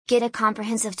Get a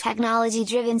comprehensive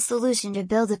technology-driven solution to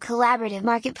build a collaborative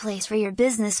marketplace for your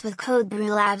business with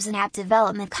Brew Labs, an app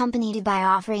development company by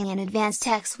offering an advanced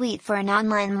tech suite for an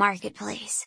online marketplace.